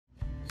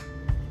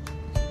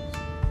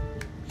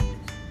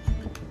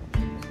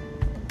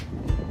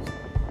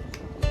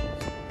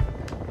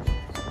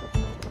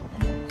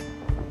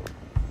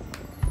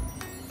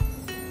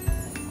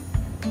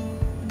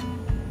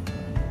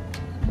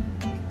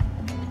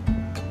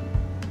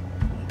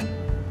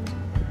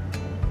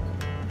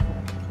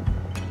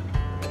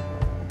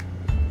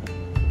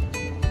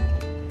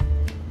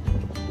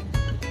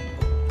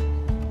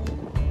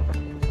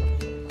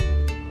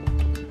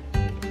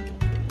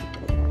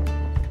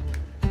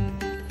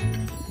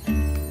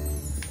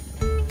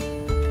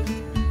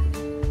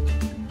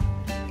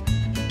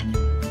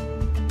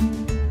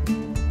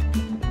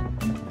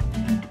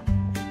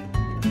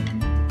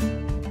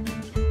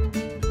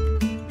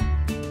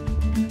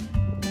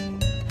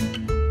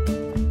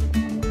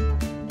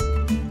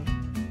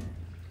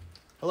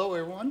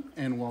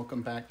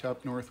welcome back to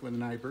Up North with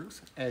Nybergs.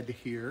 Ed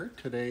here.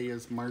 Today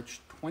is March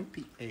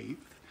 28th,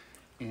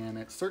 and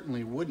it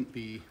certainly wouldn't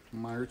be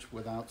March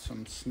without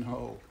some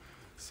snow.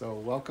 So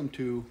welcome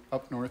to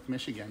Up North,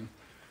 Michigan.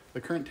 The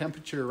current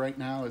temperature right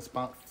now is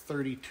about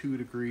 32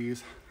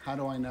 degrees. How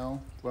do I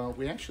know? Well,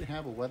 we actually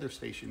have a weather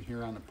station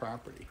here on the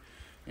property,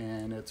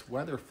 and it's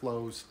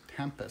WeatherFlow's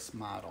Tempest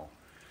model.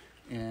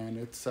 And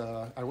it's,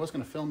 I was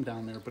going to film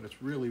down there, but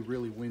it's really,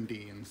 really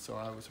windy, and so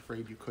I was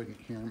afraid you couldn't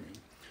hear me.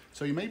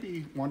 So you may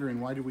be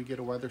wondering, why did we get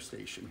a weather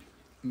station?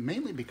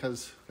 Mainly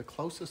because the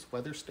closest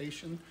weather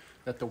station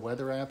that the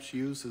weather apps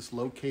use is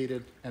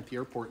located at the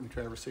airport in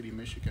Traverse City,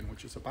 Michigan,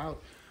 which is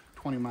about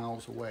 20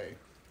 miles away.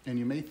 And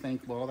you may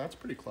think, well, that's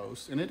pretty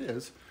close, and it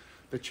is.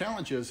 The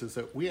challenge is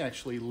that we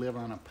actually live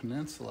on a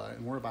peninsula,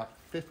 and we're about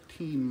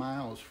 15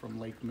 miles from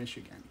Lake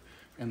Michigan.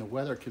 And the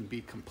weather can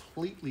be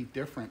completely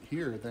different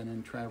here than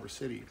in Traverse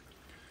City.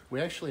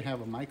 We actually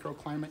have a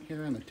microclimate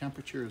here, and the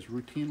temperature is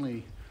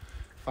routinely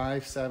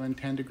 5, 7,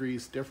 10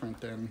 degrees different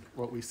than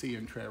what we see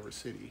in Traverse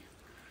City.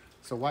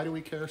 So why do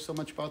we care so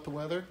much about the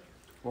weather?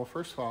 Well,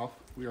 first off,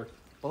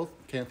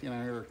 Kathy and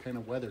I are kind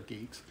of weather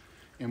geeks.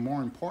 And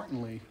more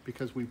importantly,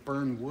 because we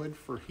burn wood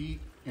for heat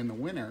in the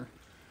winter,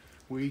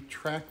 we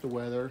track the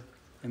weather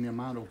and the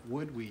amount of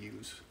wood we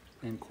use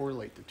and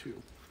correlate the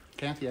two.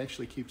 Kathy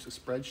actually keeps a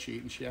spreadsheet,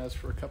 and she has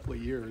for a couple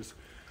of years,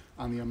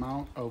 on the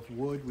amount of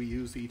wood we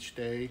use each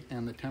day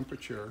and the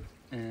temperature.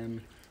 And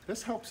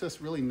this helps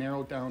us really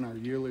narrow down our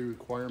yearly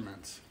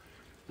requirements.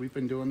 We've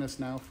been doing this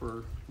now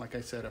for, like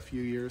I said, a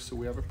few years, so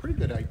we have a pretty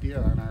good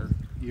idea on our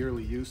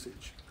yearly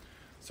usage.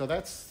 So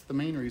that's the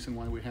main reason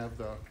why we have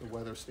the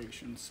weather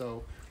station.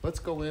 So let's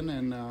go in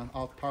and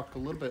I'll talk a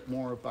little bit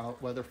more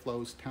about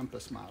WeatherFlow's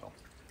Tempest model.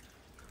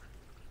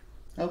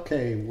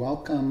 Okay,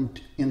 welcome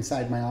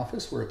inside my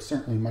office, where it's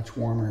certainly much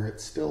warmer.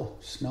 It's still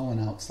snowing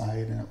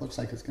outside, and it looks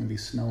like it's going to be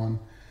snowing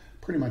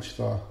pretty much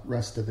the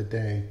rest of the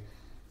day.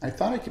 I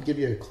thought I could give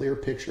you a clear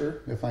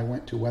picture if I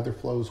went to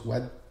WeatherFlow's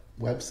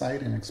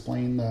website and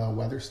explain the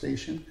weather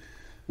station.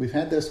 We've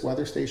had this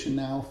weather station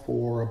now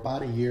for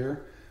about a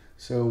year,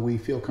 so we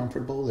feel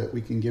comfortable that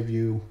we can give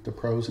you the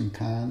pros and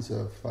cons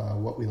of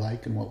what we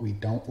like and what we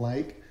don't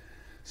like.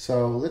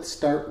 So let's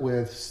start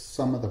with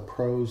some of the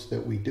pros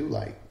that we do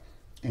like.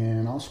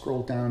 And I'll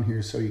scroll down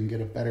here so you can get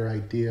a better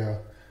idea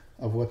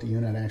of what the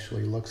unit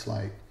actually looks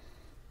like.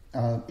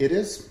 It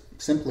is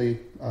simply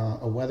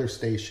a weather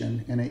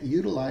station, and it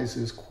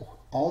utilizes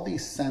all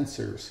these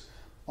sensors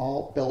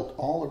all built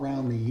all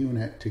around the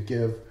unit to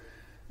give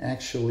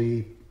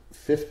actually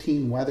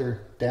 15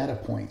 weather data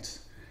points.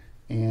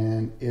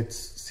 And it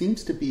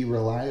seems to be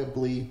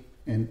reliably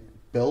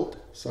built,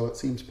 so it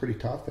seems pretty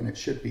tough, and it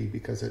should be,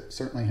 because it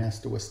certainly has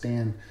to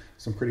withstand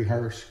some pretty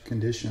harsh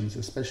conditions,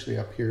 especially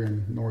up here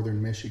in northern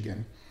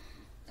Michigan.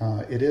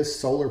 It is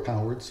solar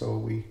powered, so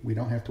we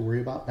don't have to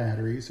worry about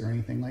batteries or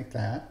anything like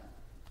that.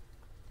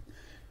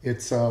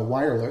 It's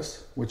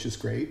wireless, which is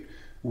great.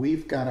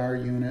 We've got our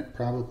unit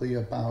probably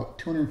about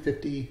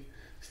 250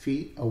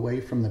 feet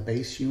away from the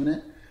base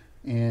unit,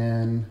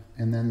 and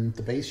then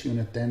the base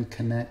unit then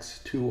connects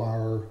to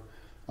our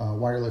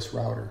wireless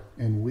router,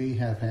 and we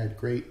have had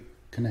great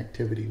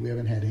connectivity. We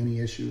haven't had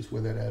any issues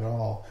with it at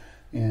all,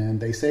 and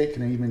they say it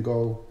can even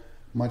go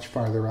much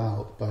farther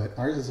out, but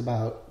ours is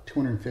about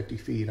 250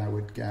 feet, I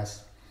would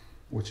guess,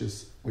 which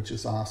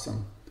is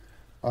awesome.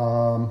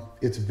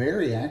 It's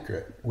very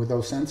accurate with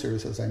those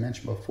sensors. As I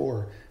mentioned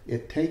before,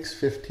 it takes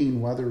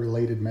 15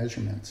 weather-related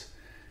measurements,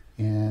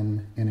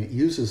 and it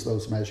uses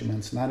those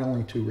measurements not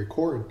only to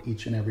record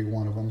each and every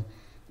one of them,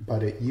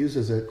 but it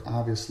uses it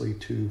obviously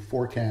to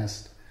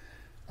forecast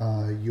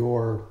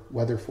your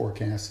weather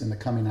forecast in the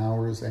coming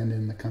hours and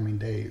in the coming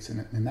days,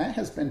 and that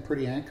has been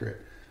pretty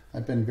accurate.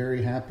 I've been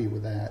very happy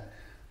with that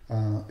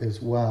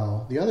as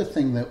well. The other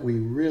thing that we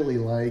really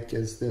like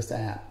is this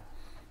app.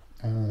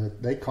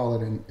 They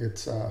call it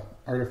it's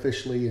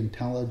artificially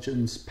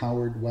intelligence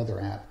powered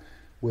weather app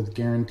with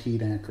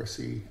guaranteed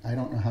accuracy. I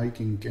don't know how you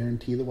can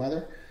guarantee the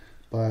weather,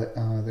 but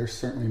they're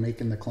certainly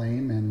making the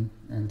claim,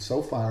 and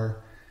so far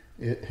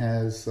it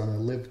has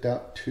lived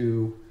up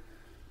to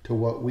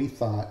what we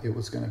thought it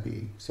was going to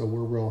be. So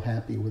we're real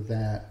happy with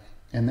that.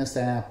 And this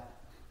app,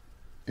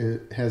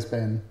 it has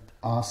been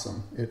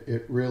awesome.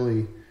 It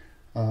really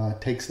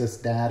takes this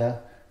data,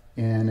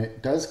 and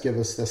it does give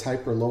us this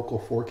hyper-local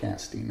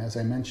forecasting. As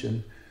I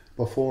mentioned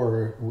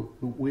before,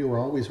 we were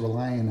always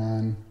relying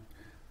on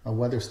a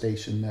weather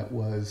station that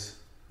was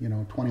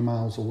 20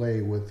 miles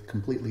away with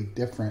completely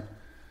different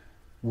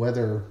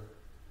weather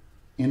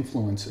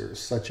influencers,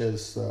 such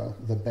as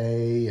the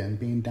bay and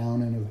being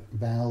down in a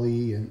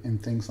valley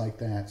and things like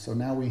that. So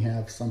now we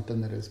have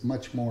something that is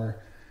much more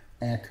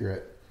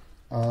accurate.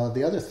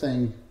 The other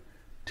thing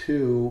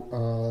too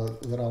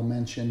that I'll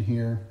mention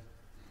here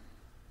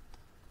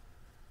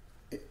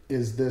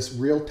is this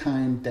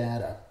real-time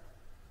data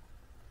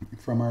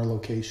from our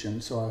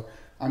location. So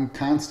I'm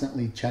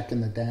constantly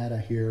checking the data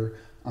here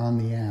on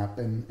the app,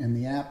 and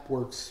the app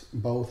works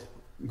both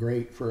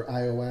great for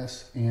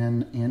iOS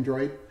and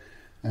Android,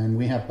 and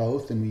we have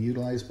both, and we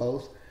utilize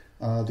both.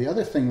 The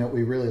other thing that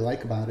we really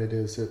like about it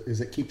is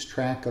it keeps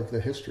track of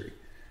the history.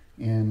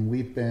 And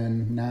we've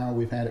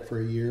had it for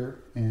a year,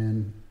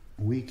 and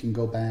we can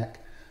go back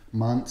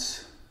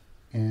months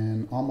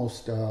and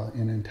almost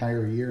an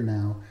entire year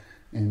now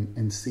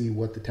and see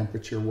what the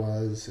temperature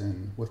was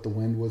and what the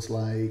wind was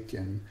like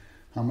and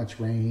how much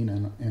rain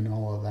and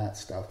all of that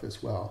stuff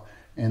as well.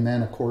 And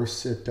then, of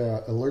course, it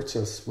alerts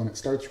us when it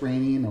starts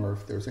raining, or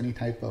if there's any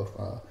type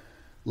of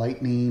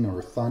lightning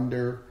or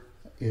thunder.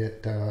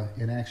 It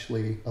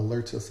actually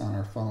alerts us on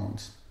our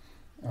phones.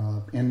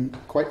 And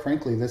quite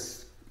frankly,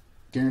 this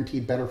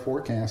guaranteed better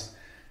forecast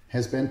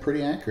has been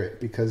pretty accurate,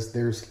 because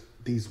there's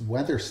these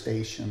weather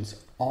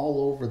stations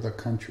all over the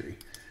country.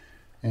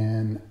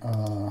 And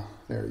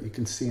there, you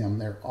can see them.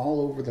 They're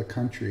all over the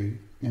country.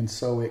 And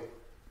so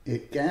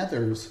it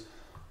gathers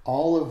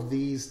all of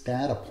these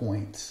data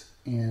points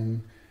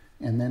and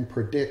then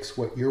predicts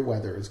what your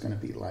weather is going to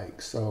be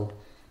like. So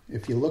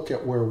if you look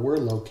at where we're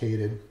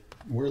located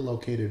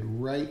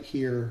right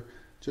here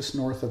just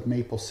north of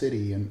Maple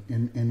City, and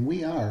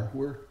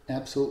we're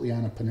absolutely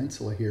on a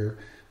peninsula here.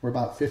 We're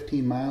about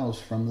 15 miles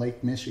from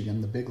Lake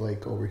Michigan, the big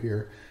lake over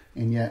here,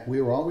 and yet we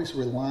were always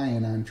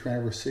relying on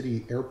Traverse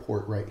City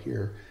Airport right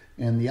here.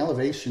 And the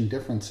elevation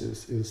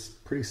differences is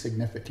pretty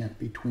significant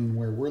between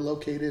where we're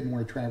located and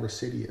where Traverse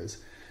City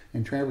is.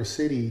 And Traverse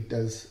City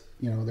does,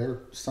 they're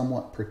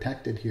somewhat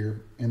protected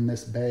here in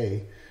this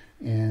bay.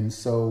 And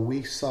so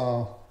we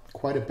saw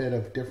quite a bit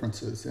of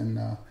differences in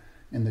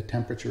the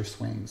temperature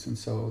swings. And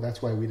so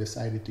that's why we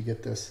decided to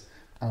get this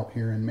out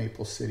here in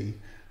Maple City.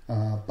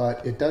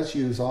 But it does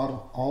use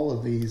all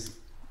of these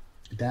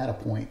data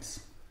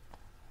points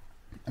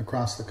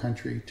across the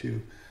country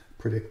to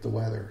predict the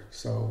weather.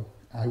 So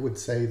I would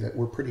say that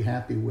we're pretty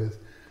happy with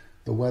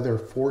the weather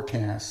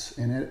forecasts,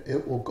 and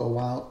it will go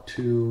out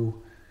to,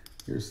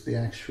 here's the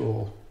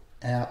actual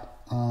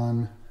app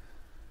on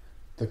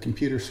the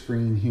computer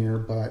screen here,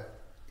 but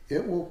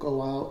it will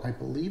go out, I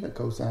believe it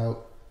goes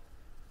out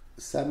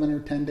 7 or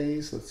 10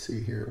 days. Let's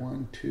see here,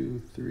 1,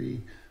 2,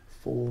 3,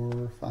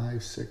 4,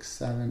 5, 6,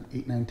 7,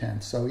 8, 9,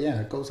 10. So yeah,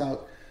 it goes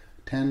out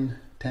 10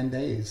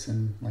 days,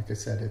 and like I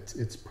said,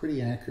 it's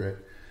pretty accurate.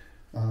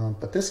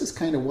 But this is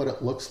kind of what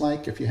it looks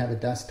like if you have a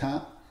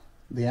desktop.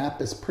 The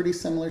app is pretty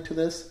similar to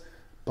this,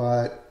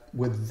 but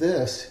with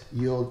this,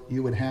 you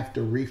would have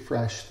to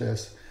refresh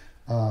this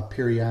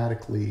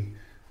periodically.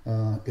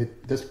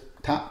 This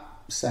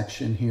top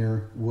section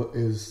here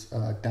is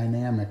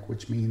dynamic,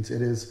 which means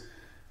it is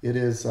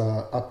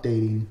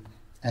updating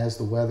as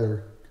the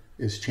weather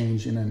is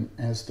changing and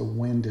as the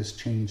wind is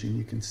changing.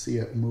 You can see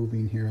it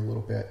moving here a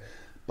little bit,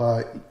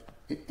 but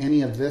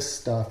any of this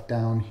stuff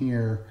down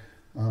here,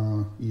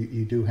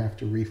 you do have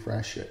to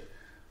refresh it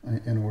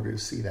in order to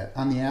see that.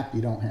 On the app,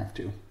 you don't have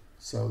to,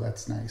 so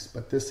that's nice.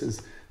 But this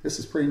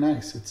is pretty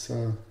nice.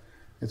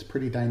 It's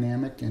pretty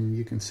dynamic, and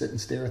you can sit and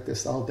stare at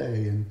this all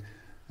day. And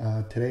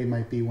today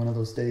might be one of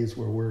those days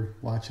where we're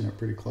watching it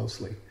pretty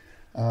closely.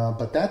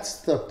 But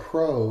that's the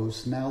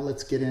pros. Now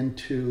let's get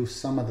into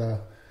some of the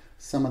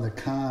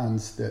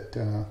cons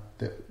that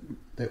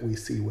we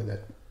see with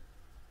it.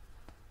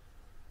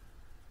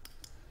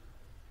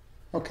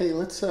 Okay,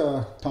 let's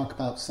talk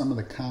about some of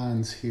the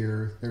cons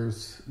here.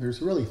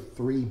 There's really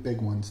 3 big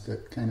ones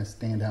that kind of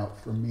stand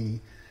out for me,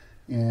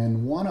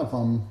 and one of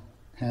them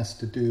has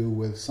to do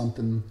with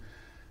something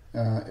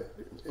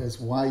as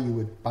why you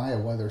would buy a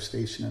weather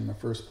station in the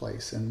first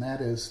place, and that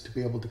is to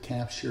be able to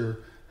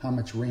capture how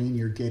much rain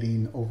you're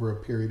getting over a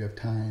period of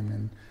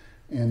time.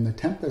 And the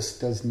Tempest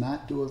does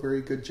not do a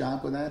very good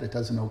job with that. It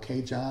does an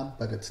okay job,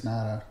 but it's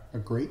not a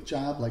great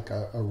job like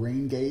a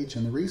rain gauge.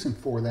 And the reason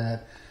for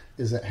that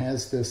is it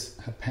has this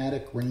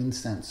hepatic rain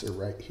sensor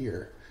right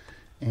here.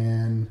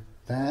 And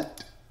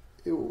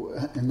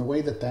the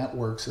way that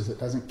works is it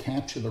doesn't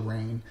capture the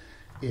rain.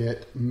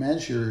 It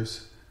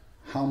measures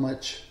how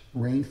much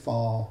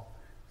rainfall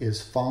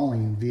is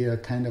falling via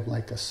kind of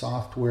like a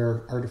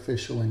software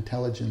artificial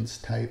intelligence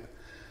type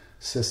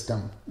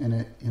system, and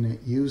it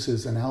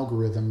uses an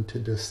algorithm to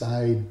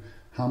decide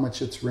how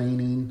much it's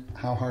raining,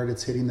 how hard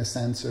it's hitting the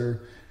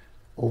sensor,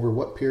 over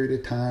what period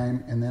of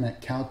time, and then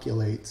it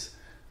calculates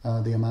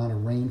the amount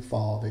of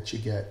rainfall that you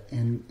get.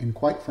 And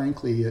quite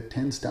frankly, it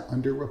tends to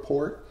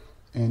underreport,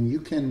 and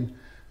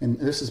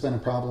this has been a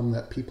problem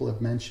that people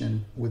have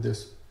mentioned with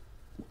this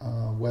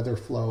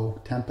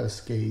WeatherFlow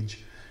Tempest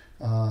gauge.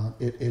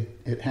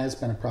 It has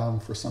been a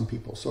problem for some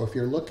people. So if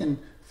you're looking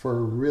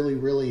for really,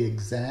 really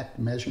exact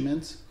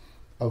measurements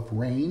of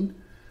rain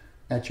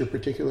at your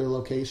particular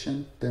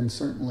location, then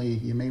certainly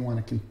you may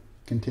want to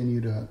continue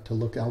to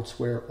look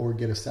elsewhere or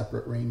get a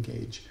separate rain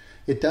gauge.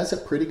 It does a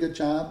pretty good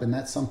job, and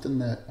that's something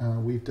that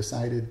we've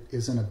decided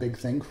isn't a big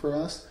thing for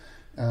us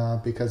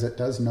because it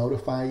does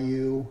notify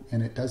you,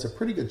 and it does a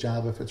pretty good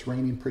job if it's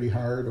raining pretty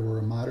hard or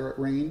a moderate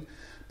rain.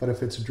 But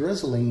if it's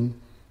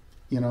drizzling,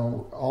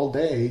 all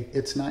day,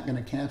 it's not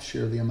going to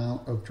capture the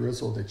amount of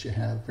drizzle that you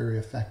have very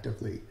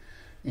effectively.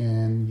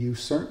 And you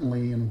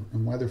certainly, in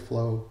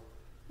WeatherFlow,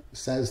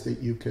 says that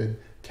you could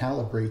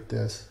calibrate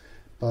this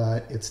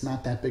but it's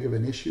not that big of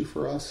an issue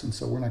for us, and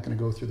so we're not going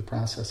to go through the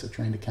process of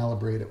trying to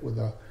calibrate it with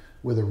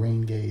a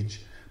rain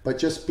gauge. But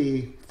just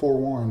be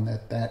forewarned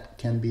that that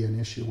can be an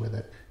issue with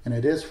it, and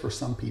it is for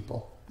some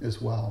people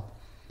as well.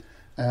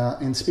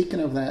 And speaking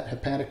of that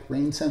hepatic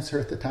rain sensor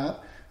at the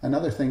top,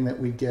 another thing that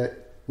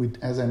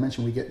as I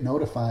mentioned, we get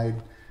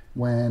notified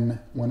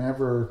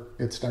whenever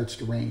it starts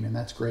to rain, and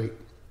that's great.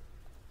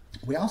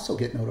 We also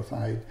get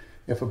notified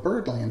if a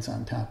bird lands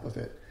on top of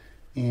it,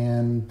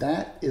 and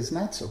that is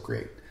not so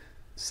great.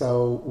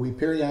 So we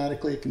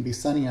periodically, it can be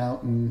sunny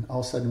out, and all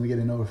of a sudden we get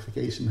a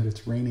notification that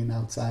it's raining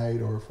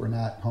outside, or if we're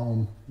not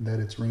home, that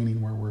it's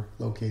raining where we're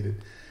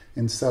located.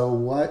 And so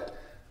what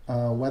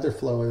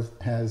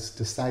WeatherFlow has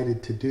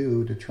decided to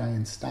do to try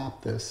and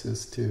stop this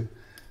is to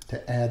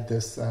add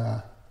this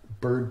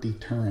bird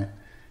deterrent.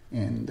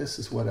 And this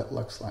is what it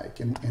looks like.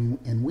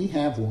 And we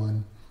have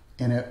one,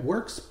 and it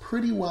works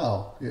pretty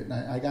well.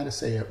 I got to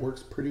say, it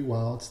works pretty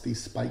well. It's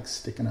these spikes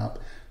sticking up.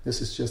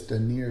 This is just a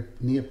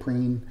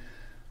neoprene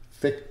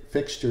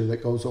fixture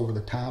that goes over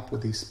the top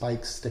with these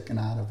spikes sticking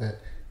out of it,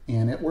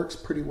 and it works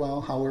pretty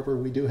well. However,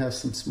 we do have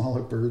some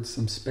smaller birds,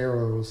 some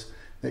sparrows,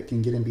 that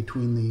can get in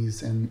between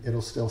these, and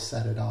it'll still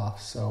set it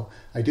off. So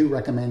I do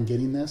recommend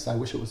getting this. I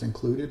wish it was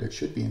included. It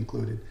should be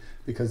included,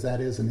 because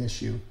that is an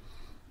issue.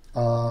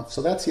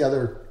 So that's the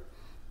other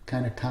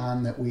kind of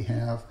con that we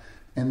have.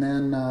 And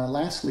then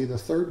lastly, the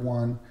third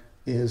one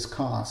is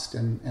cost,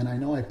 and I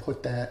know I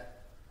put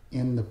that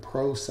in the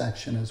pro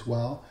section as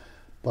well,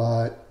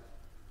 but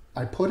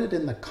I put it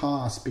in the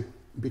cost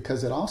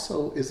because it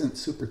also isn't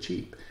super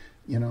cheap.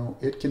 You know,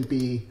 it can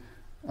be,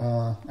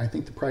 I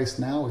think the price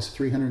now is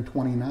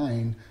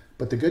 $329,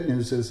 but the good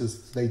news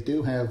is they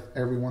do have,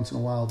 every once in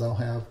a while, they'll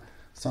have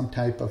some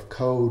type of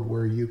code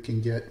where you can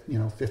get,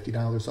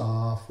 $50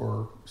 off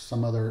or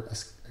some other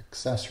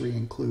accessory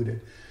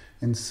included.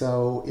 And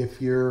so if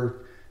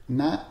you're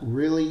not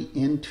really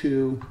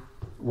into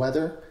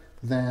weather,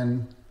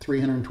 then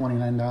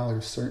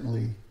 $329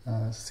 certainly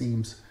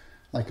seems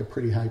like a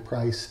pretty high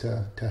price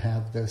to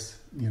have this,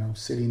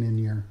 sitting in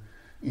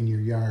your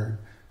yard.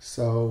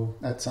 So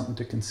that's something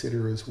to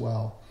consider as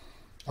well.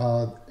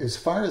 As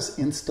far as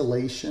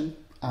installation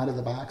out of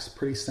the box,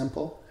 pretty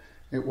simple.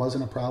 It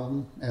wasn't a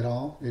problem at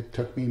all. It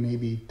took me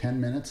maybe 10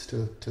 minutes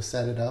to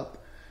set it up.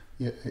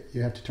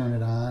 You have to turn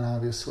it on,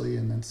 obviously,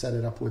 and then set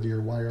it up with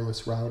your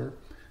wireless router.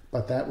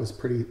 But that was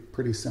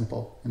pretty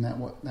simple, and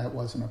that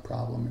wasn't a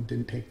problem. It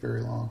didn't take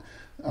very long.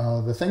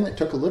 The thing that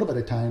took a little bit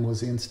of time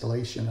was the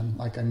installation. And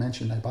like I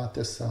mentioned, I bought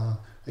this a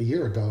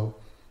year ago,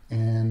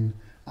 and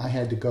I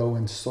had to go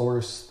and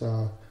source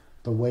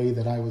the way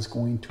that I was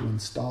going to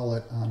install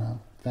it on a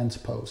fence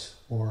post,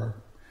 or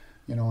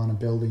on a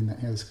building that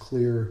has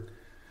clear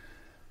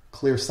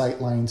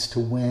sight lines to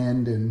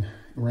wind and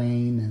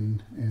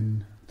rain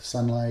and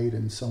sunlight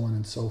and so on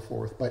and so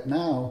forth. But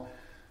now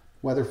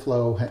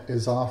WeatherFlow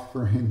is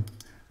offering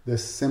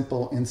this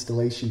simple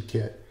installation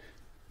kit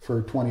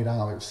for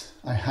 $20.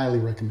 I highly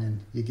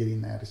recommend you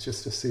getting that. It's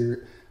just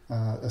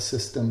a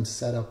system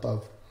setup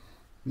of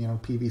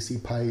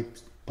PVC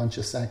pipes, bunch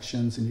of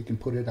sections, and you can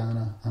put it on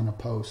a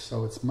post.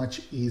 So it's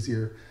much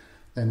easier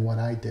than what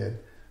I did.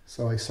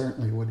 So I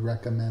certainly would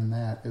recommend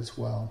that as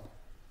well.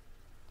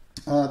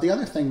 The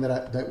other thing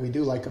that we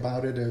do like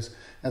about it is,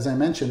 as I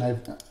mentioned,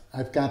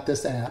 I've got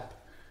this app,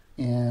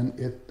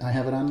 and I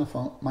have it on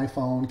my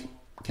phone.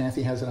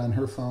 Kathy has it on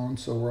her phone,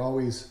 so we're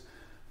always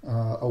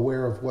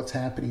aware of what's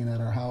happening at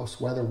our house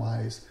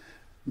weather-wise.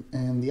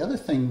 And the other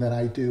thing that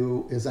I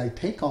do is I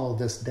take all of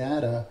this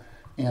data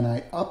and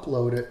I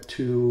upload it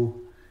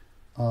to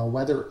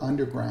Weather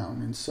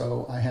Underground. And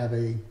so I have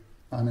an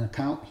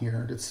account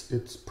here.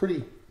 It's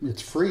free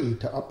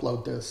to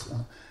upload this.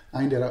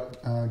 I ended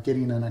up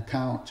getting an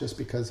account just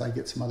because I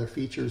get some other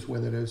features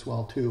with it as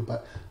well too.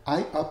 But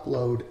I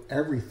upload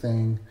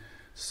everything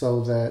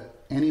so that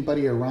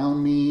anybody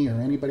around me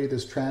or anybody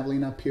that's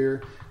traveling up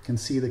here can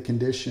see the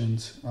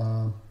conditions,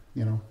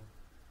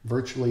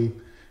 virtually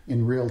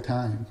in real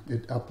time.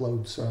 It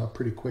uploads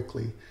pretty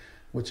quickly,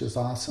 which is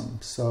awesome.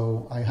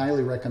 So I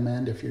highly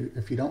recommend, if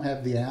you don't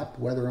have the app,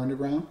 Weather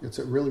Underground, it's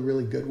a really,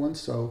 really good one.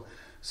 So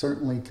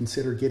certainly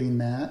consider getting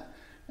that.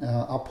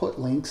 I'll put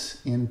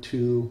links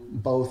into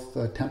both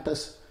the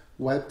Tempest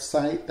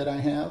website that I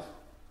have,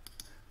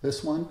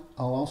 this one.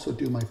 I'll also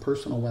do my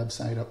personal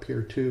website up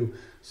here too,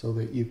 so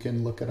that you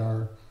can look at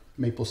our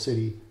Maple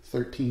City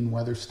 13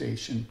 weather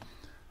station.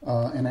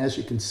 And as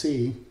you can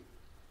see,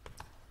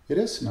 it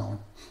is snowing.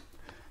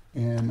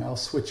 And I'll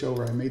switch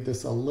over. I made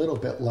this a little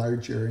bit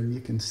larger, and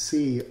you can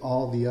see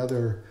all the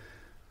other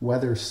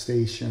weather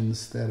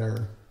stations that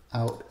are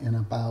out and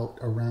about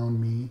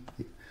around me.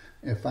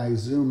 If I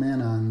zoom in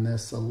on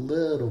this a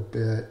little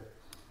bit,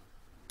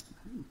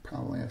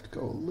 probably have to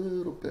go a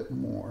little bit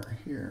more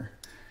here.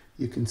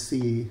 You can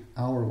see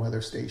our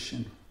weather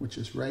station, which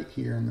is right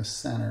here in the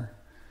center.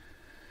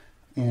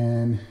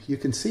 And you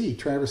can see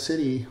Traverse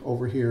City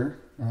over here.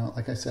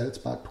 Like I said, it's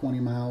about 20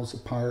 miles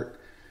apart,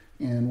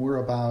 and we're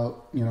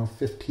about 12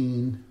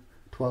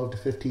 12 to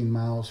 15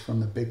 miles from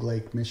the big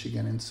lake,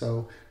 Michigan. And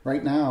so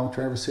right now,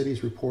 Traverse City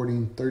is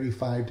reporting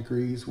 35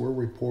 degrees. We're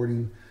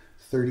reporting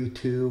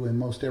 32, and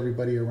most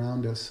everybody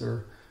around us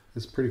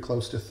is pretty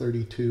close to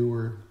 32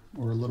 or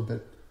a little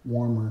bit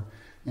warmer.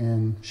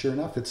 And sure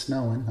enough, it's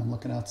snowing. I'm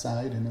looking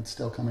outside and it's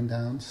still coming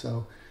down.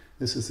 So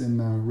this is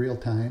in real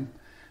time.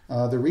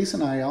 The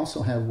reason I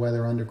also have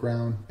Weather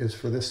Underground is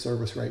for this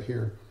service right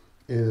here,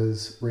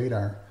 is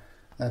radar.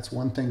 That's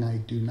one thing I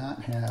do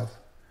not have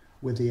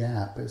with the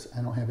app, is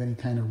I don't have any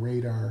kind of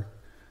radar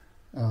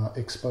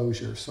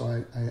exposure.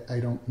 So I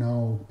don't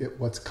know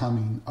what's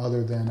coming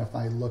other than if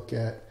I look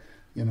at,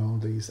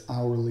 these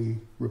hourly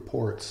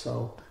reports.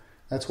 So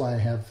that's why I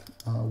have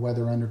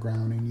Weather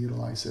Underground and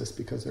utilize this,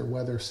 because their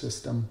weather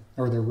system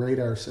or their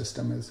radar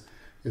system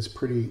is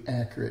pretty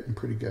accurate and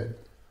pretty good.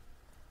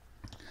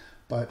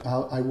 But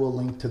I will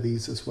link to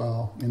these as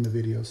well in the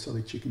videos so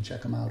that you can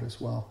check them out as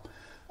well.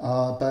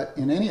 But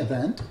in any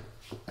event,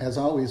 as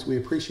always, we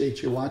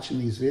appreciate you watching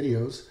these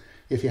videos.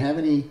 If you have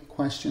any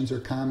questions or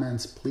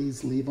comments,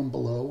 please leave them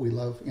below. We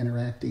love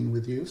interacting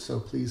with you, so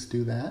please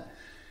do that.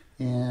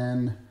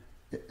 And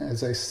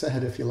as I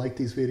said, if you like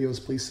these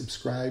videos, please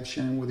subscribe,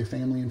 share them with your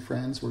family and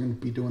friends. We're going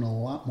to be doing a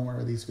lot more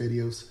of these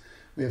videos.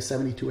 We have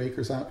 72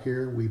 acres out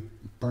here. We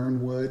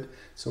burn wood,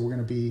 so we're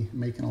going to be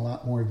making a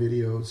lot more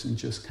videos and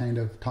just kind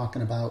of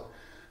talking about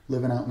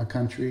living out in the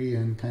country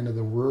and kind of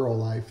the rural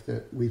life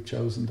that we've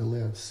chosen to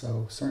live.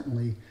 So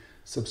certainly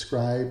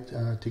subscribe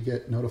to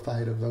get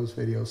notified of those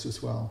videos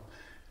as well.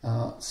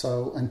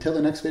 So until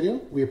the next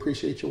video, we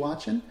appreciate you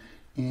watching,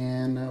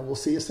 and we'll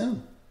see you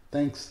soon.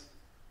 Thanks.